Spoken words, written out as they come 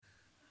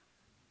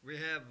We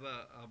have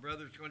a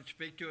brother that's going to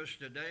speak to us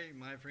today,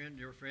 my friend,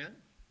 your friend,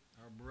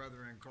 our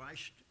brother in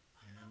Christ.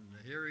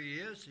 And here he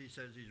is. He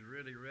says he's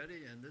really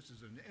ready, and this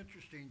is an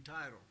interesting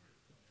title.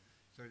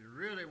 So you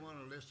really want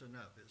to listen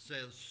up. It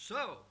says,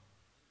 So,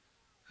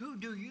 who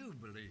do you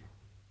believe?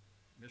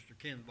 Mr.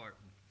 Ken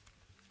Barton.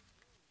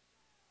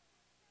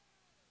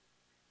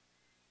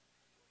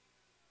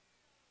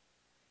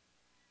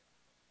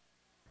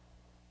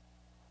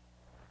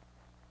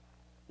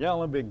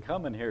 Y'all have been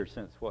coming here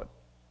since, what,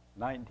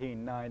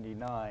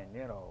 1999,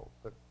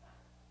 but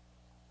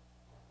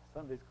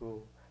Sunday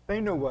school,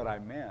 they knew what I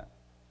meant.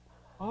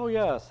 Oh,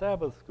 yeah,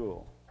 Sabbath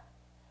school.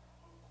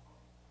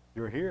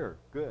 You're here.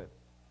 Good.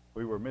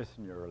 We were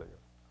missing you earlier.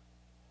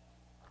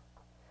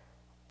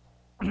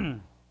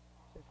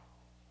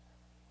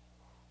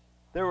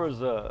 There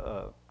was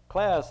a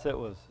class that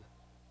was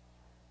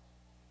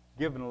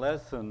given a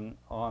lesson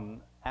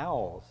on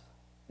owls,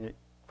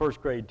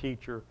 first grade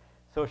teacher.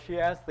 So she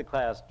asked the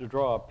class to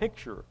draw a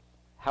picture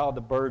how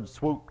the birds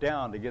swoop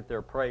down to get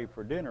their prey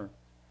for dinner.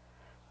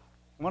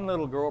 One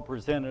little girl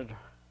presented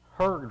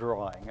her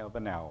drawing of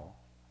an owl,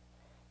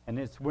 and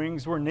its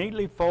wings were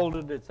neatly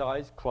folded, its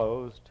eyes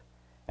closed,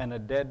 and a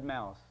dead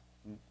mouse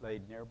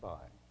laid nearby.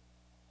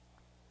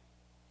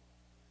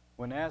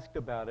 When asked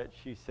about it,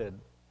 she said,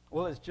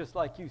 well, it's just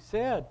like you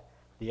said.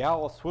 The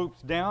owl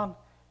swoops down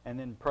and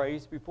then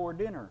prays before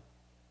dinner.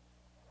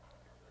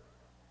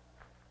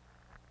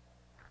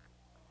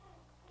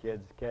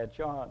 Kids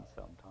catch on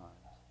sometimes.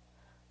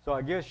 So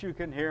I guess you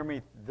can hear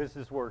me. This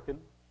is working,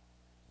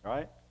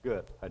 right?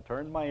 Good. I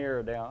turned my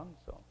ear down.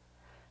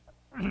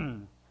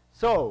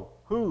 So,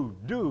 who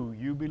do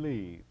you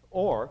believe?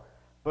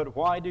 But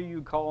why do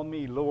you call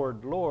me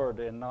Lord, Lord,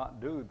 and not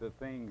do the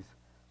things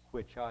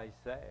which I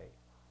say?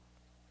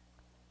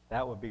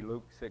 That would be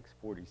Luke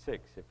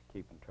 6:46, if you're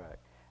keeping track.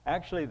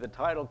 Actually, the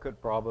title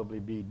could probably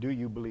be, do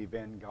you believe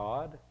in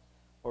God,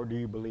 or do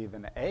you believe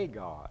in a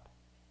God?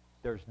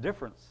 There's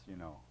difference,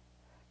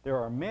 There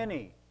are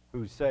many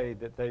who say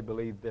that they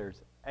believe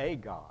there's a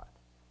God,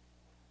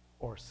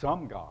 or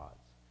some gods.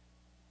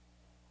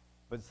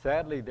 But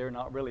sadly, they're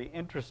not really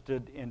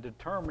interested in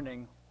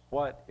determining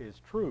what is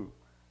true,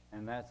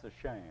 and that's a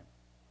shame.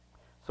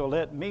 So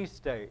let me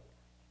state,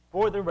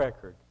 for the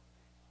record,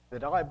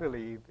 that I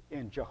believe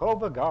in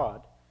Jehovah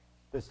God,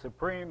 the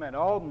supreme and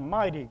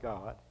almighty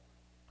God.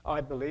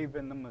 I believe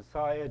in the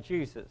Messiah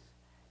Jesus.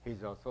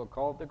 He's also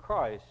called the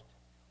Christ.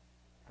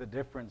 The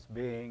difference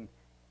being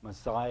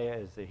Messiah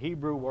is the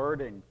Hebrew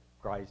word and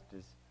Christ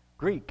is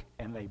Greek,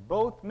 and they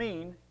both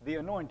mean the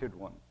anointed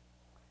one.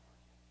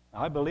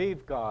 I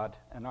believe God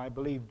and I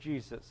believe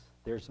Jesus.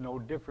 There's no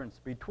difference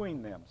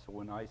between them. So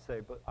when I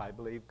say I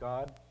believe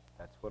God,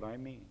 that's what I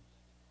mean.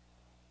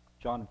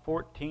 John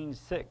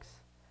 14:6,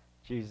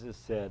 Jesus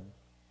said,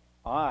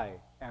 I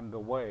am the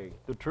way,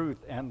 the truth,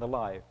 and the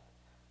life.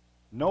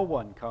 No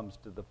one comes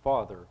to the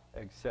Father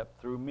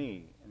except through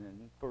me. And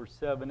in verse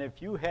 7,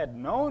 if you had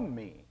known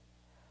me,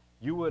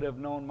 you would have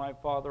known my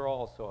Father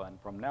also. And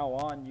from now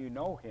on you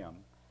know him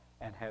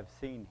and have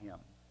seen him.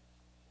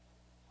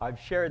 I've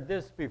shared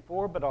this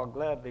before, but I'll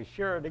gladly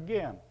share it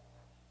again.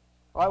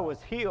 I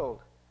was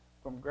healed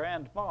from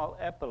grand mal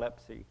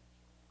epilepsy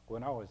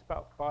when I was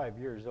about 5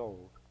 years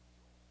old.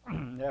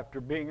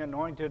 After being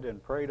anointed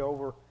and prayed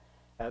over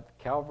at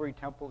Calvary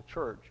Temple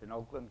Church in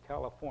Oakland,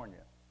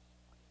 California.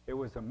 It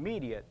was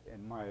immediate,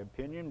 in my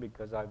opinion,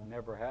 because I've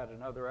never had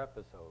another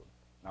episode.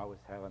 And I was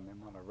having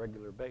them on a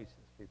regular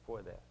basis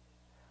before that.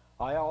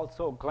 I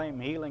also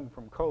claimed healing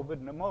from COVID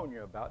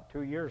pneumonia about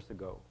 2 years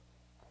ago.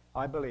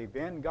 I believe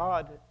in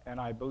God, and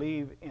I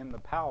believe in the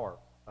power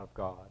of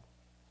God.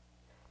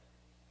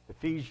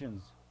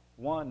 Ephesians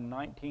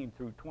 1:19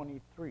 through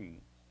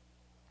 23.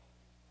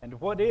 And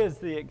what is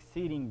the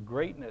exceeding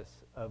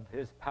greatness of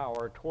his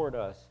power toward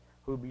us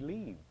who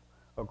believe,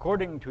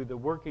 according to the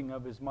working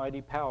of his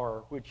mighty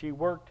power, which he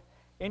worked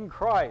in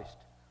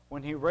Christ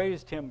when he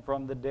raised him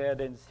from the dead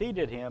and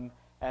seated him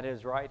at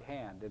his right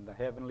hand in the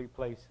heavenly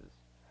places,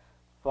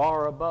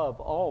 far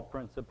above all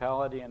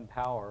principality and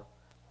power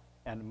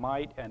and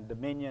might and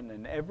dominion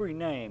and every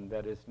name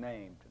that is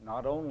named,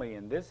 not only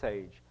in this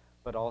age,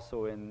 but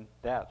also in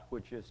that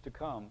which is to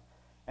come.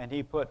 And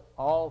he put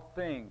all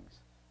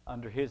things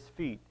under his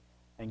feet,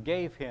 and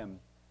gave him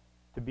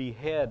to be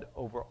head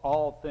over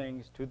all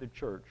things to the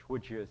church,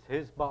 which is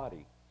his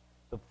body,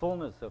 the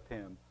fullness of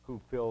him who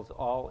fills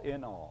all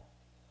in all.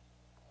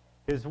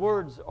 His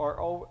words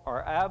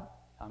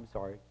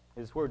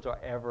his words are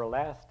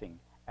everlasting,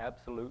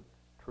 absolute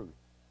truth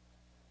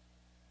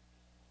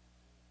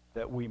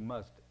that we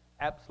must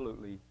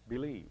absolutely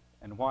believe.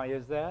 And why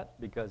is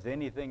that? Because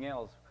anything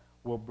else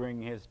will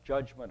bring his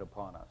judgment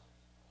upon us.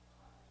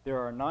 There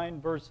are 9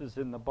 verses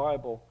in the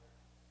Bible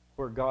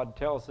where God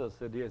tells us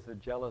that he is a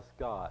jealous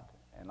God.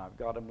 And I've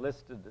got them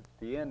listed at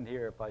the end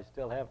here. If I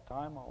still have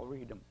time, I'll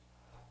read them.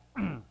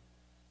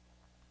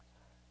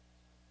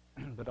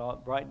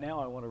 But right now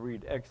I want to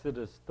read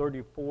Exodus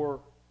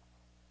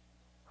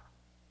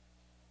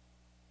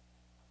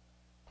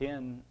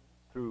 34:10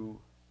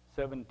 through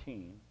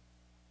 17.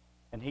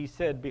 And he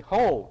said,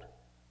 behold,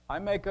 I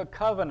make a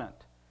covenant.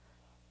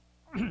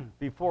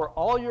 Before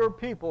all your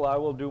people I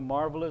will do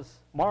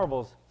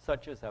marvels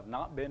such as have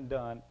not been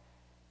done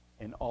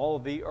in all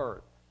the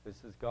earth.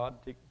 This is God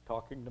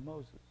talking to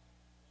Moses.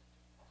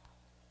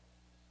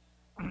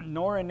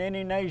 Nor in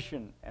any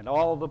nation, and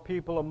all the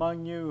people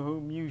among you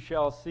whom you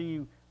shall see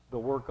the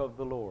work of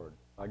the Lord.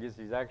 I guess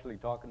he's actually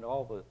talking to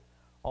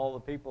all the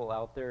people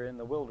out there in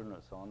the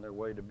wilderness on their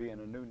way to being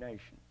a new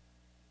nation.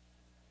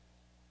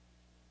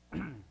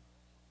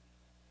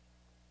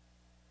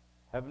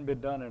 Haven't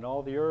been done in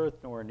all the earth,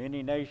 nor in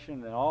any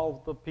nation, and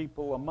all the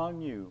people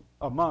among you,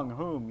 among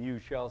whom you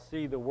shall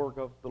see the work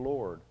of the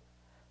Lord.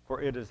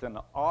 For it is an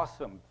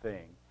awesome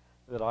thing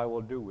that I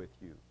will do with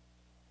you.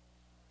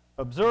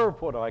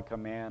 Observe what I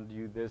command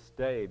you this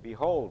day.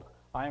 Behold,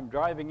 I am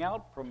driving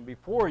out from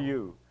before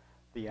you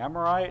the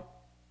Amorite,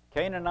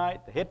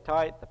 Canaanite, the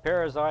Hittite, the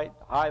Perizzite,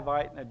 the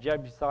Hivite, and the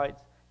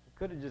Jebusites. You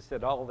could have just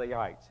said all the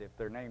ites if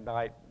they're named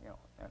Ite.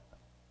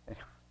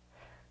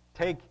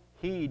 Take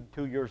heed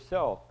to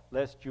yourself,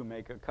 lest you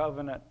make a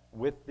covenant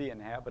with the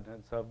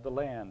inhabitants of the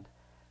land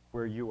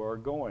where you are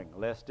going,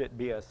 lest it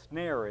be a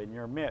snare in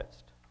your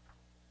midst.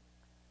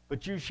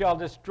 But you shall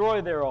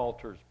destroy their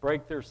altars,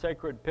 break their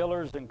sacred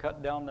pillars, and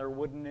cut down their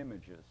wooden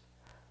images.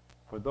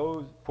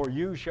 For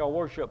you shall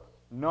worship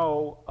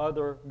no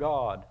other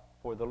God,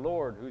 for the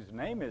Lord, whose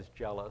name is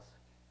jealous,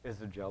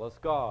 is a jealous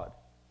God.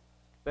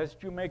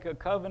 Lest you make a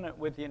covenant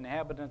with the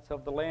inhabitants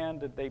of the land,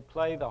 that they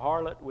play the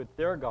harlot with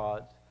their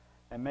gods,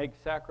 and make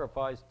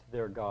sacrifice to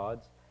their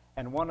gods,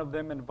 and one of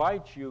them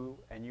invites you,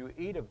 and you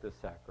eat of the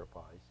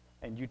sacrifice,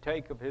 and you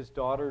take of his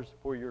daughters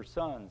for your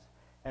sons,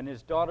 and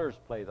his daughters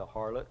play the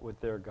harlot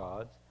with their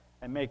gods,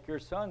 and make your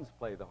sons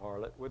play the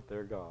harlot with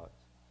their gods.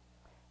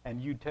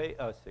 And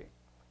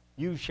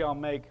you shall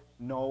make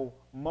no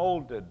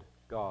molded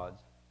gods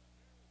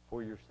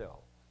for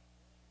yourselves.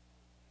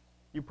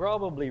 You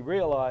probably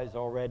realize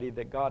already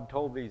that God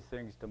told these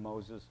things to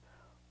Moses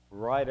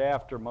right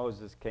after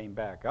Moses came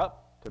back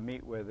up to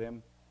meet with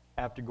him,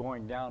 after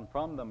going down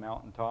from the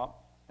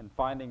mountaintop and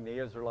finding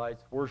the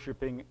Israelites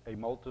worshiping a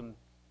molten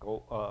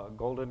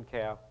golden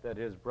calf that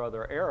his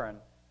brother Aaron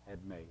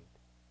had made.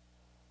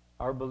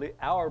 Our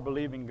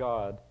believing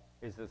God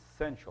is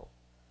essential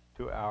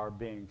to our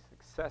being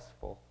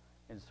successful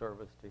in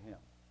service to him.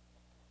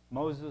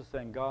 Moses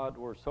and God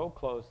were so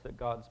close that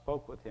God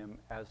spoke with him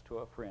as to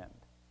a friend.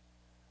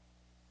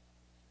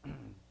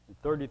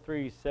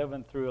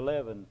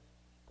 33:7-11,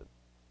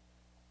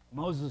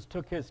 Moses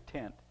took his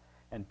tent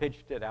and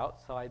pitched it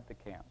outside the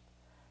camp,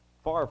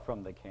 far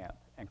from the camp,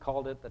 and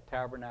called it the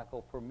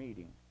tabernacle for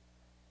meeting.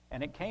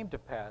 And it came to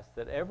pass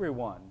that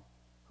everyone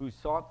who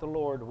sought the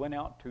Lord went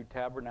out to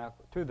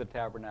the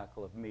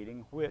tabernacle of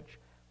meeting, which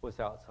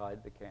was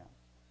outside the camp.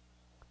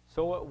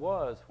 So it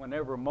was,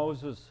 whenever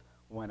Moses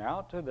went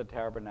out to the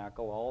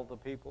tabernacle, all the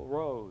people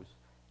rose.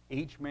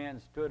 Each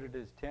man stood at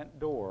his tent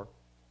door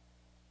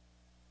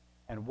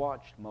and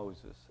watched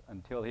Moses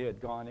until he had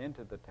gone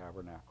into the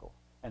tabernacle.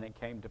 And it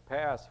came to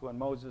pass, when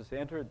Moses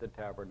entered the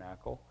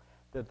tabernacle,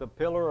 that the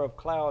pillar of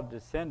cloud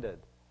descended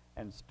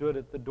and stood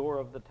at the door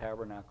of the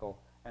tabernacle,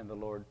 and the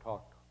Lord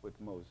talked with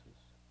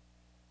Moses.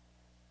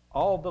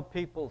 All the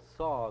people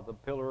saw the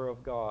pillar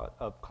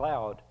of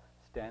cloud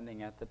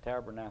standing at the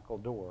tabernacle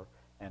door,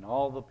 and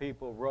all the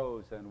people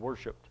rose and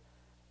worshipped,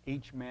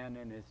 each man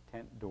in his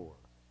tent door.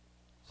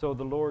 So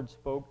the Lord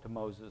spoke to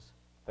Moses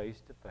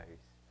face to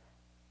face,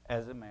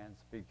 as a man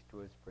speaks to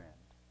his friend.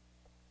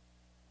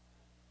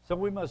 So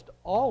we must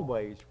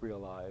always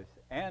realize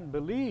and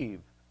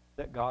believe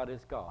that God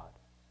is God,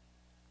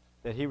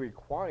 that he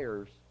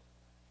requires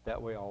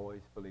that we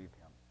always believe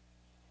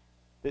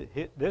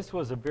him. This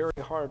was a very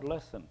hard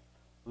lesson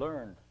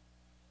learned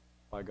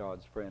by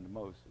God's friend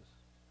Moses.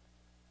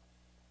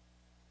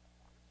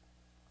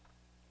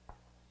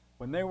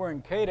 When they were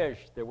in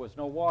Kadesh, there was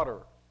no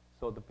water,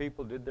 so the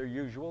people did their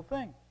usual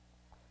thing.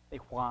 They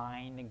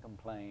whined and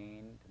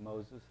complained to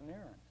Moses and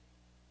Aaron.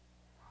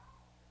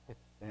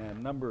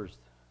 And Numbers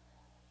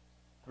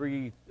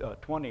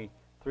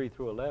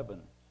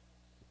 23-11.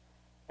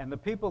 And the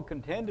people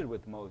contended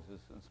with Moses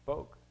and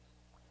spoke,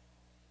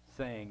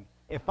 saying,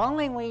 "If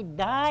only we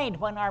died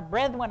when our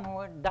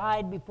brethren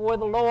died before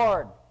the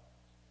Lord."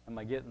 Am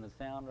I getting the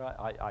sound right?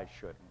 I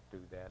shouldn't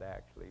do that,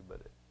 actually,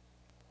 but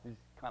it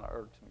kind of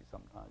irks me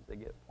sometimes. They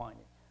get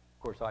whiny. Of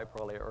course, I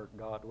probably irk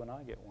God when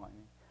I get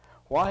whiny.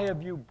 "Why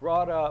have you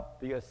brought up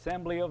the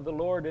assembly of the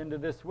Lord into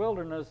this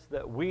wilderness,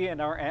 that we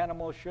and our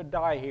animals should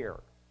die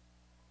here?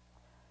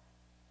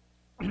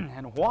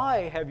 And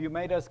why have you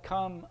made us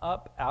come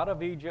up out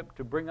of Egypt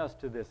to bring us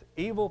to this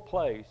evil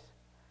place?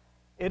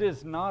 It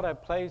is not a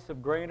place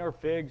of grain or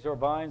figs or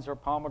vines or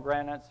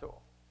pomegranates,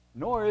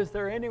 nor is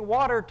there any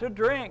water to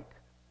drink."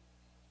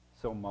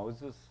 So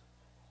Moses,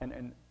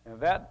 and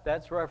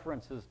that's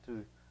references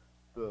to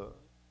the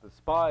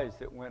spies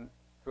that went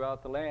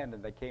throughout the land,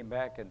 and they came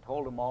back and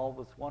told them all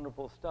this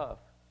wonderful stuff,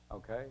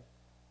 okay?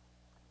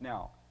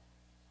 Now,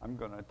 I'm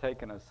going to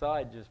take an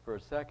aside just for a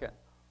second.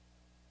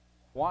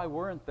 Why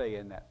weren't they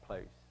in that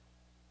place?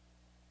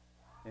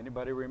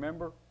 Anybody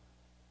remember?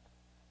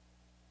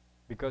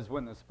 Because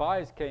when the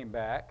spies came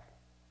back,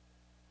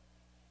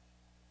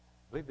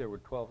 I believe there were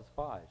 12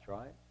 spies,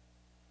 right?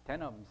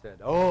 10 of them said,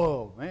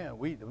 oh, man,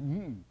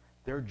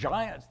 there are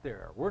giants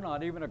there. We're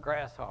not even a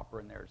grasshopper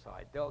in their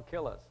sight. They'll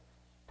kill us.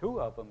 2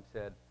 of them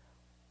said,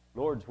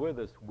 Lord's with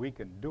us. We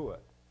can do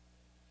it.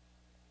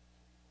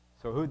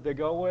 So who'd they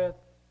go with?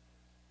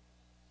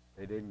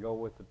 They didn't go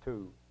with the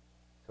 2.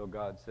 So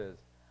God says,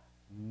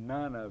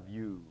 none of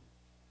you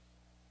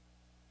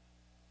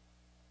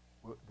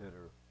that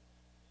are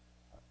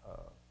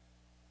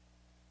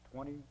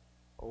 20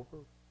 over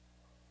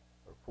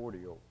or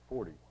 40 over,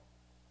 40.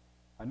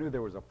 I knew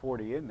there was a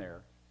 40 in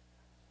there.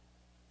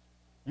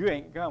 You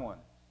ain't going.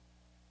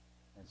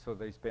 And so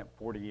they spent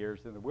 40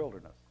 years in the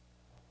wilderness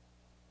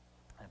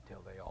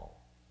until they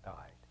all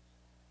died.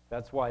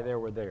 That's why they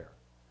were there.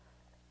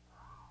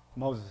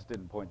 Moses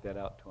didn't point that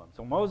out to him.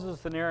 So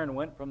Moses and Aaron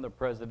went from the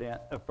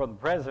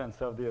presence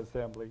of the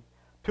assembly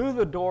to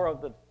the door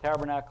of the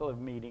tabernacle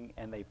of meeting,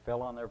 and they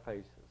fell on their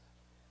faces.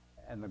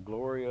 And the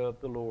glory of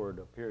the Lord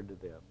appeared to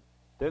them.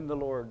 Then the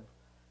Lord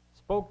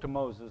spoke to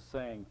Moses,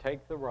 saying,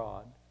 take the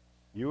rod,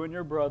 you and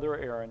your brother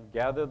Aaron,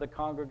 gather the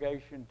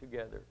congregation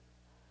together.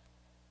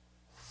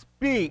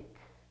 Speak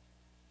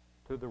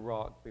to the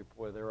rock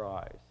before their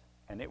eyes,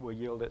 and it will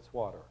yield its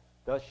water.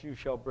 Thus you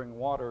shall bring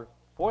water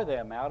for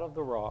them out of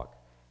the rock,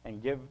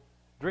 and give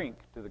drink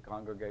to the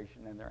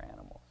congregation and their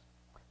animals.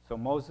 So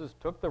Moses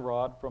took the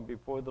rod from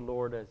before the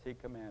Lord as he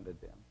commanded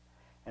them.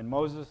 And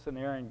Moses and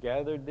Aaron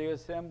gathered the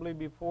assembly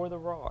before the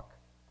rock.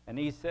 And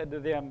he said to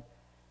them,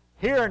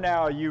 hear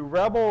now, you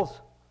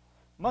rebels,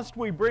 must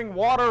we bring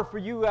water for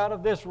you out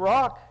of this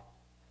rock?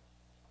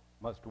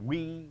 Must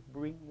we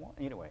bring water?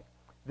 Anyway,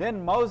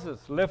 then Moses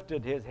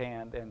lifted his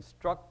hand and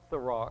struck the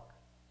rock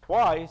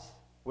twice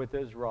with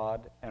his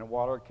rod, and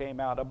water came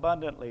out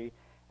abundantly,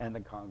 and the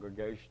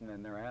congregation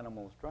and their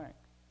animals drank.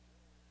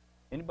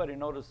 Anybody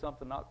notice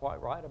something not quite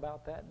right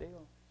about that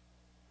deal?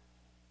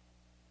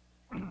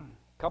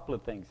 A couple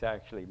of things,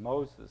 actually.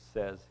 Moses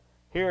says,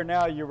 here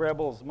now, you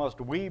rebels, must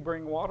we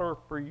bring water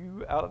for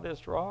you out of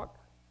this rock?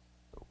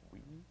 So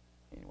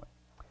anyway.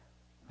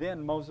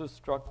 Then Moses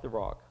struck the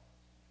rock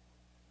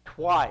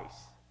twice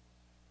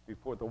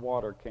before the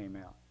water came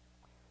out.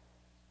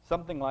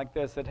 Something like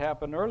this had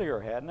happened earlier,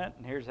 hadn't it?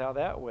 And here's how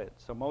that went.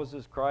 So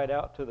Moses cried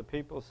out to the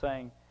people,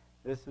 saying,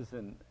 this is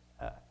in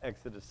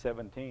Exodus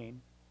 17,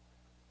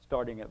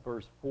 starting at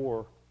verse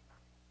 4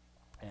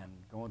 and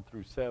going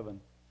through 7.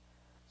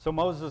 So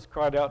Moses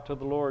cried out to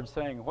the Lord,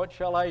 saying, what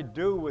shall I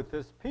do with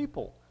this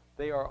people?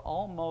 They are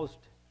almost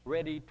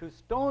ready to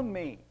stone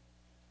me.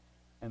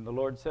 And the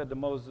Lord said to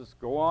Moses,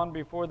 go on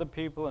before the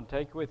people and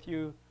take with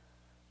you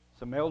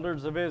some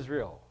elders of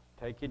Israel.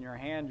 Take in your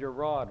hand your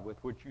rod with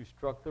which you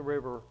struck the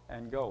river,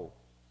 and go.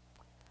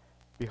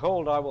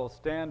 Behold, I will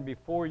stand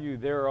before you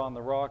there on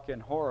the rock in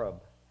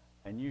Horeb,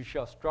 and you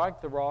shall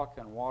strike the rock,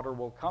 and water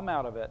will come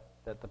out of it,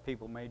 that the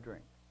people may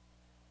drink.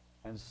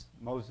 And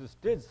Moses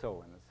did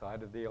so in the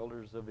sight of the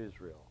elders of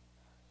Israel.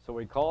 So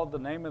he called the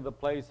name of the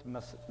place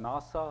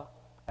Massah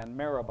and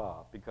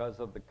Meribah, because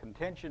of the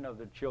contention of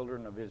the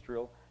children of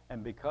Israel,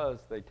 and because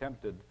they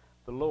tempted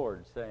the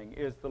Lord, saying,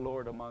 is the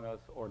Lord among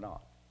us or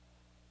not?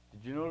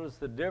 Did you notice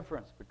the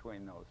difference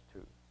between those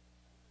two?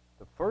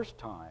 The first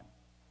time,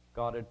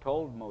 God had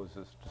told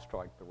Moses to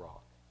strike the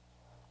rock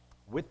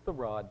with the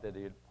rod that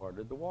he had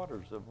parted the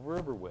waters of the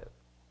river with,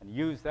 and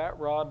use that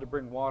rod to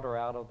bring water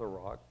out of the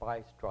rock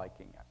by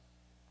striking it.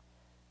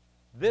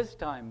 This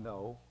time,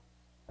 though,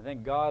 I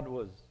think God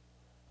was,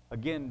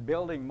 again,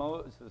 building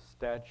Moses'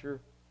 stature,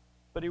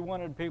 but he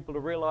wanted people to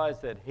realize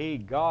that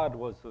God,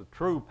 was the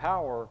true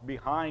power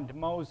behind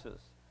Moses.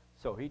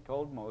 So he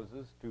told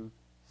Moses to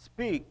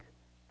speak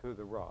to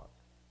the rock,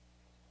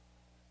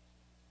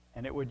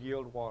 and it would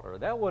yield water.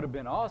 That would have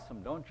been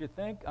awesome, don't you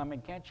think? I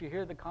mean, can't you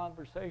hear the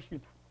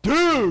conversation?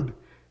 Dude,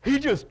 he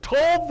just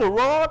told the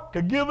rock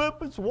to give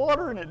up its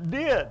water, and it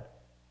did.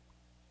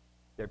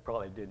 They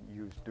probably didn't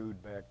use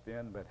dude back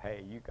then, but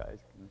hey, you guys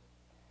can.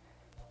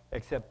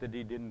 Except that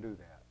he didn't do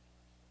that.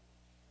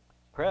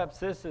 Perhaps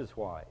this is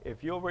why.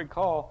 If you'll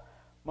recall,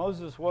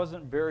 Moses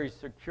wasn't very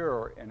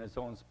secure in his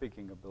own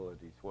speaking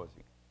abilities, was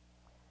he?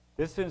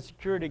 This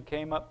insecurity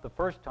came up the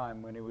first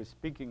time when he was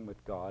speaking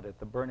with God at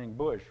the burning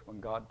bush, when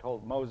God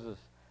told Moses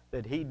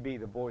that he'd be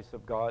the voice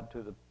of God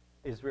to the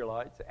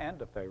Israelites and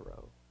to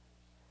Pharaoh.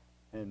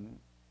 In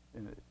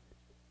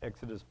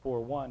Exodus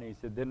 4:1, he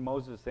said, then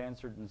Moses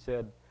answered and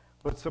said,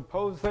 but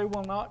suppose they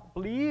will not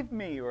believe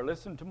me or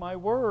listen to my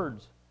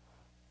words.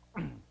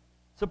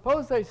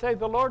 Suppose they say,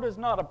 the Lord has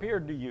not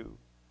appeared to you.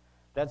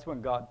 That's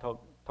when God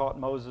taught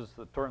Moses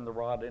to turn the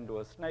rod into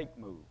a snake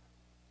move.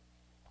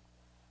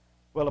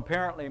 Well,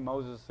 apparently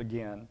Moses,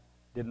 again,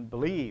 didn't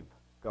believe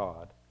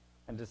God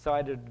and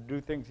decided to do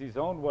things his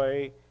own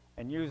way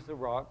and use the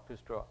rod to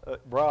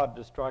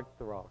strike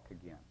the rock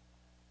again.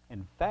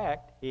 In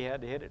fact, he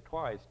had to hit it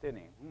twice,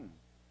 didn't he?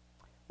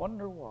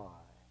 Wonder why.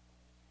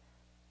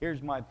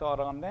 Here's my thought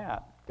on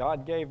that.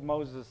 God gave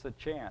Moses a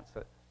chance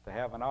to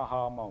have an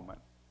aha moment,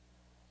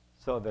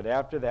 so that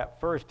after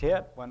that first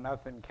hit, when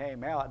nothing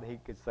came out, he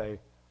could say,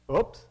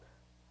 oops,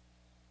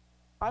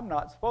 I'm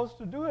not supposed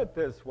to do it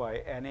this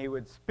way. And he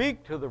would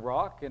speak to the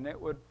rock and it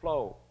would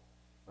flow.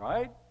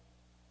 Right?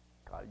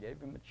 God gave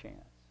him a chance.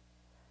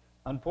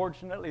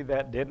 Unfortunately,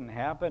 that didn't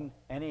happen,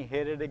 and he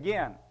hit it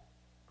again,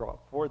 brought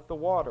forth the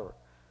water.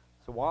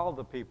 So while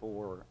the people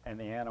were and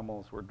the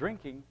animals were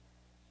drinking,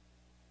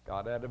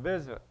 God had a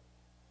visit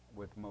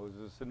with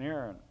Moses and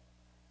Aaron.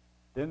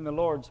 Then the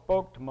Lord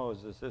spoke to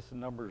Moses. This is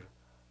Numbers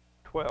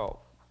 12.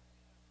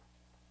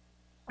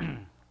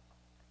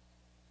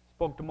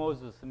 Spoke to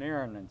Moses and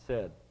Aaron and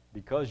said,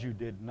 because you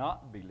did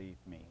not believe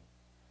me,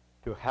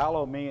 to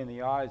hallow me in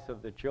the eyes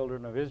of the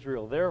children of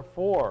Israel,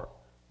 therefore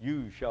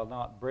you shall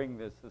not bring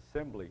this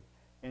assembly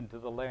into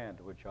the land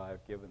which I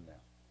have given them.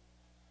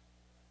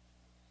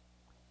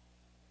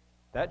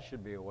 That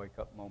should be a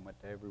wake-up moment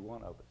to every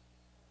one of us.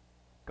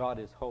 God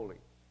is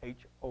holy,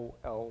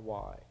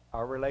 H-O-L-Y.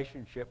 Our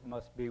relationship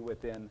must be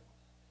within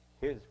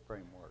his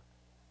framework.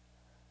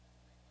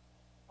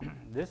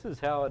 This is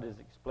how it is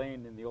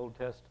explained in the Old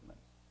Testament.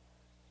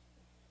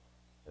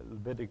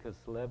 Leviticus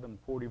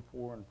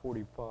 11:44 and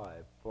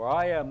 45. For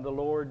I am the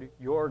Lord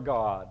your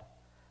God.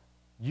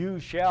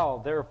 You shall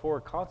therefore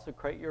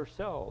consecrate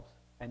yourselves,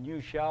 and you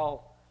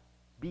shall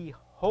be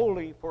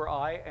holy, for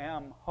I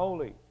am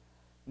holy.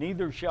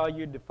 Neither shall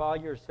you defile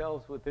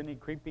yourselves with any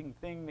creeping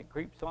thing that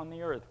creeps on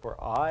the earth,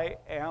 for I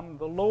am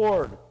the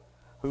Lord,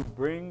 who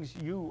brings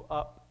you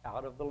up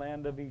out of the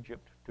land of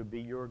Egypt to be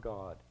your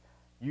God.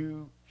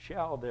 You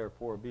shall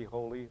therefore be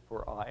holy,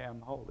 for I am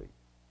holy.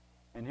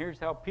 And here's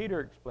how Peter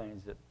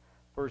explains it.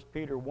 1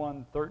 Peter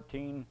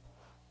 1:13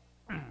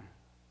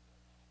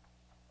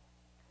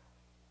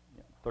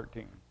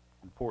 13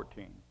 and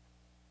 14.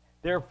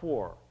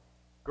 Therefore,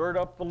 gird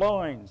up the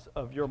loins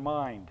of your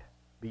mind,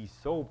 be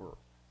sober,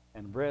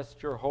 and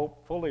rest your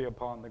hope fully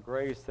upon the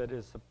grace that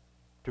is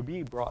to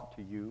be brought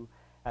to you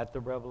at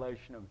the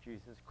revelation of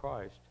Jesus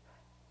Christ.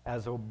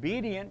 As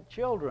obedient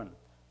children,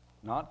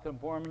 not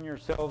conforming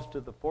yourselves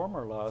to the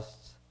former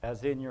lusts,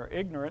 as in your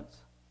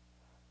ignorance,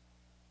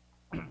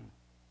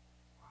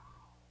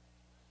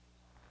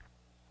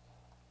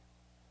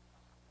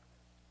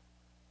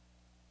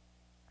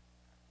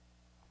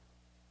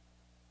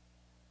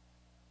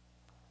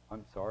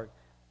 I'm sorry,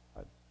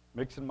 I'm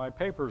mixing my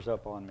papers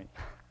up on me.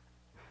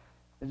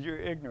 Is your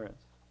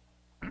ignorance.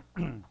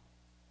 And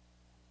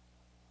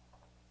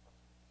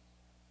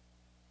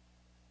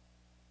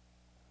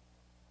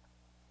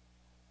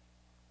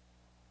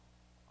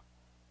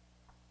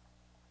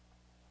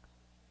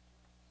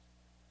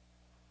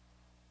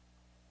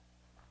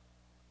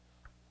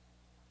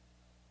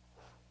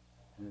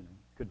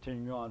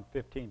continue on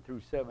 15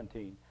 through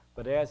 17.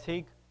 But as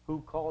he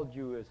who called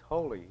you is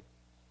holy,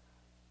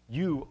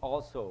 you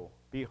also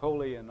be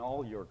holy in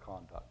all your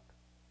conduct.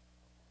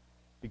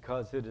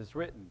 Because it is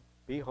written,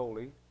 be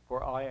holy,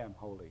 for I am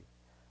holy.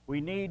 We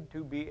need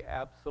to be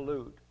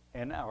absolute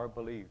in our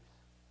beliefs.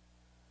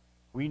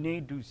 We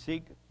need to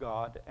seek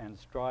God and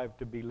strive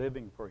to be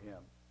living for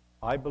him.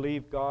 I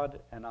believe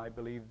God, and I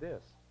believe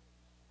this.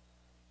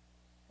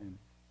 In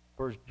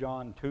 1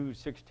 John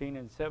 2:16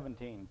 and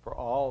 17, for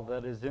all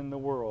that is in the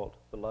world,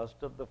 the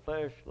lust of the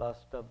flesh,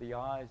 lust of the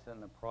eyes,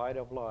 and the pride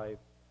of life,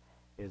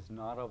 is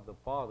not of the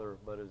Father,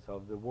 but is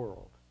of the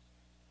world.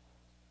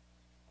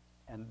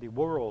 And the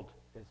world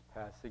is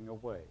passing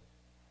away,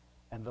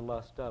 and the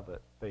lust of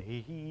it. But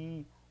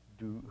he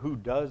who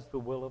does the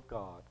will of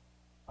God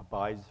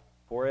abides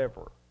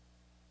forever.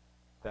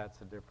 That's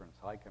a difference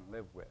I can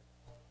live with.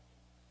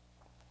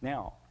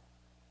 Now,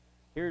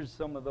 here's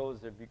some of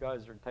those, if you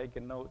guys are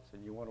taking notes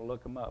and you want to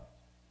look them up.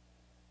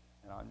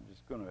 And I'm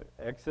just going to,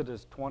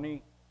 Exodus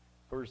 20,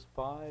 verse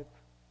 5,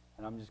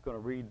 and I'm just going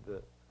to read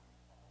the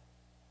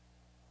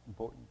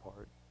important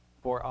part.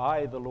 For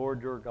I, the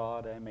Lord your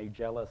God, am a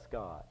jealous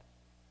God.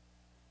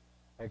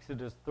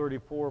 Exodus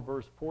 34,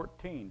 verse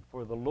 14.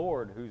 For the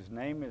Lord, whose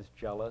name is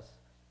jealous,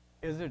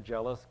 is a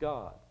jealous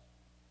God.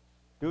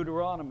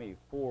 Deuteronomy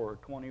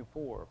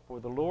 4:24. For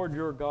the Lord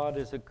your God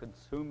is a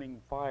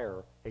consuming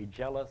fire, a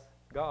jealous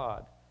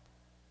God.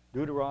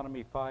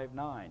 Deuteronomy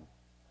 5:9.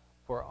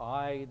 For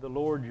I, the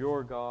Lord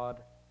your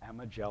God, am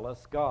a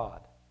jealous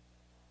God.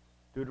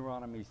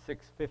 Deuteronomy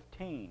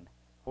 6:15.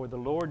 For the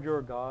Lord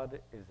your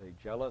God is a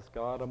jealous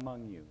God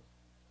among you.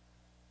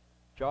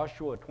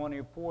 Joshua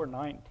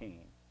 24:19.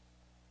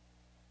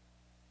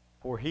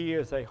 For he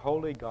is a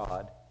holy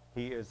God,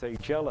 he is a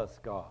jealous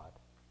God.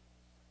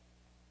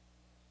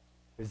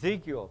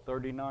 Ezekiel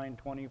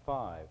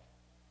 39:25.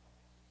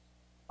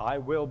 I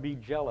will be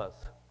jealous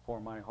for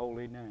my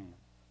holy name.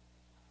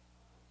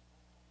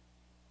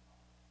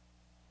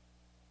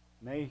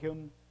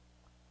 Nahum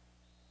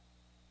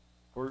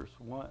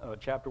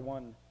chapter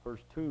 1,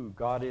 verse 2,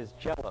 God is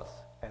jealous,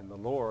 and the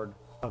Lord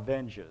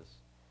avenges.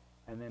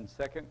 And then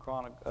 2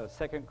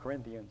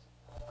 Corinthians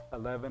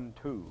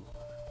 11:2,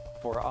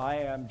 for I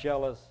am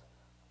jealous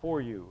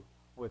for you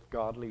with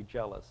godly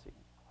jealousy.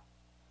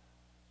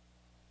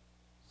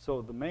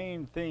 So the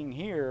main thing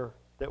here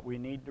that we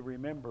need to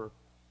remember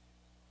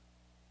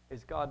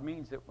is God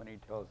means it when he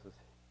tells us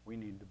we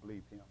need to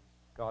believe him.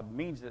 God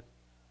means it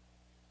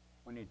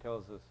when he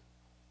tells us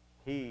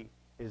he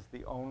is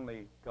the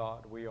only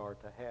God we are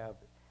to have.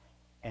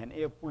 And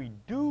if we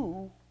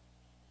do,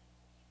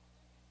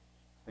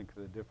 think of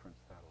the difference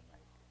that'll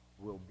make.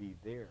 We'll be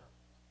there